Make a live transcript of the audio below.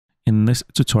this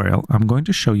tutorial, I'm going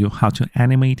to show you how to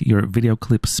animate your video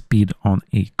clip speed on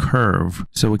a curve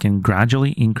so we can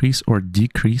gradually increase or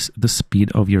decrease the speed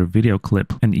of your video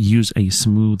clip and use a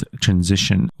smooth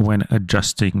transition when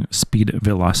adjusting speed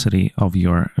velocity of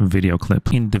your video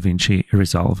clip in DaVinci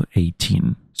Resolve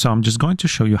 18. So I'm just going to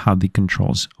show you how the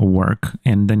controls work,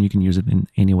 and then you can use it in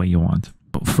any way you want.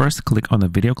 First, click on the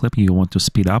video clip you want to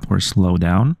speed up or slow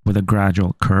down with a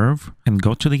gradual curve and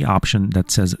go to the option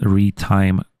that says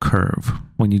Retime Curve.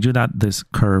 When you do that, this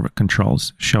curve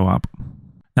controls show up.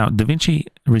 Now, DaVinci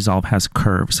Resolve has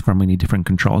curves for many different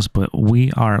controls, but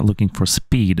we are looking for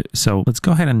speed. So let's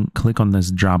go ahead and click on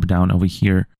this drop down over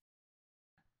here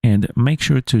and make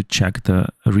sure to check the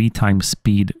Retime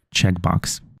Speed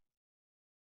checkbox.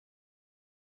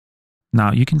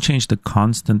 Now, you can change the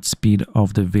constant speed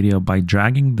of the video by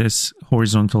dragging this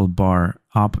horizontal bar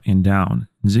up and down.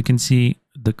 As you can see,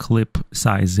 the clip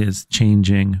size is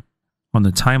changing on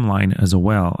the timeline as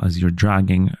well as you're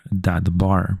dragging that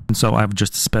bar. And so I've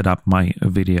just sped up my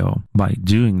video by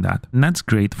doing that. And that's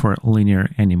great for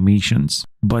linear animations.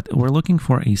 But we're looking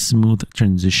for a smooth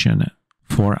transition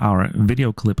for our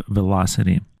video clip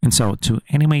velocity. And so to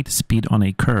animate speed on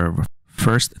a curve,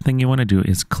 first thing you want to do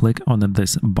is click on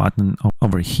this button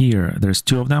over here. There's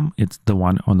two of them. It's the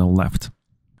one on the left.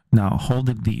 Now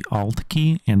hold the Alt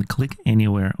key and click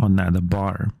anywhere on that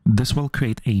bar. This will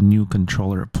create a new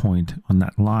controller point on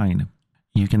that line.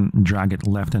 You can drag it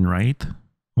left and right,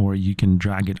 or you can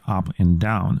drag it up and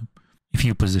down if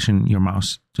you position your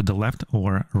mouse to the left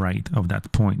or right of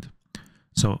that point.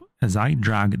 So as I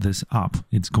drag this up,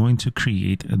 it's going to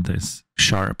create this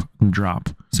sharp drop.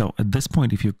 So at this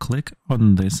point, if you click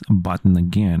on this button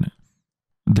again,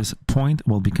 this point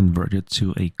will be converted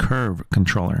to a curve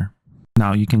controller.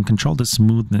 Now you can control the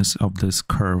smoothness of this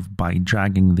curve by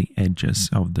dragging the edges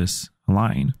of this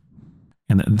line.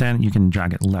 And then you can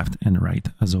drag it left and right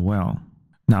as well.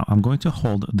 Now I'm going to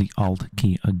hold the Alt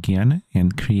key again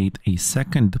and create a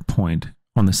second point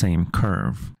on the same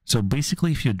curve. So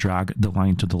basically, if you drag the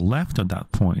line to the left of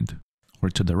that point or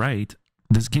to the right,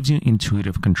 this gives you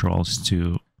intuitive controls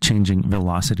to changing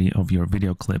velocity of your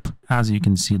video clip. As you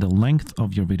can see, the length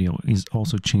of your video is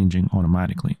also changing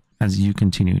automatically as you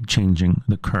continue changing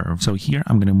the curve. So here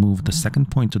I'm going to move the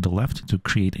second point to the left to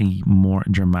create a more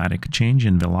dramatic change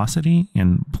in velocity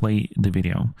and play the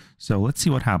video. So let's see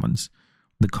what happens.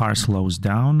 The car slows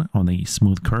down on a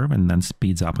smooth curve and then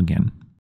speeds up again.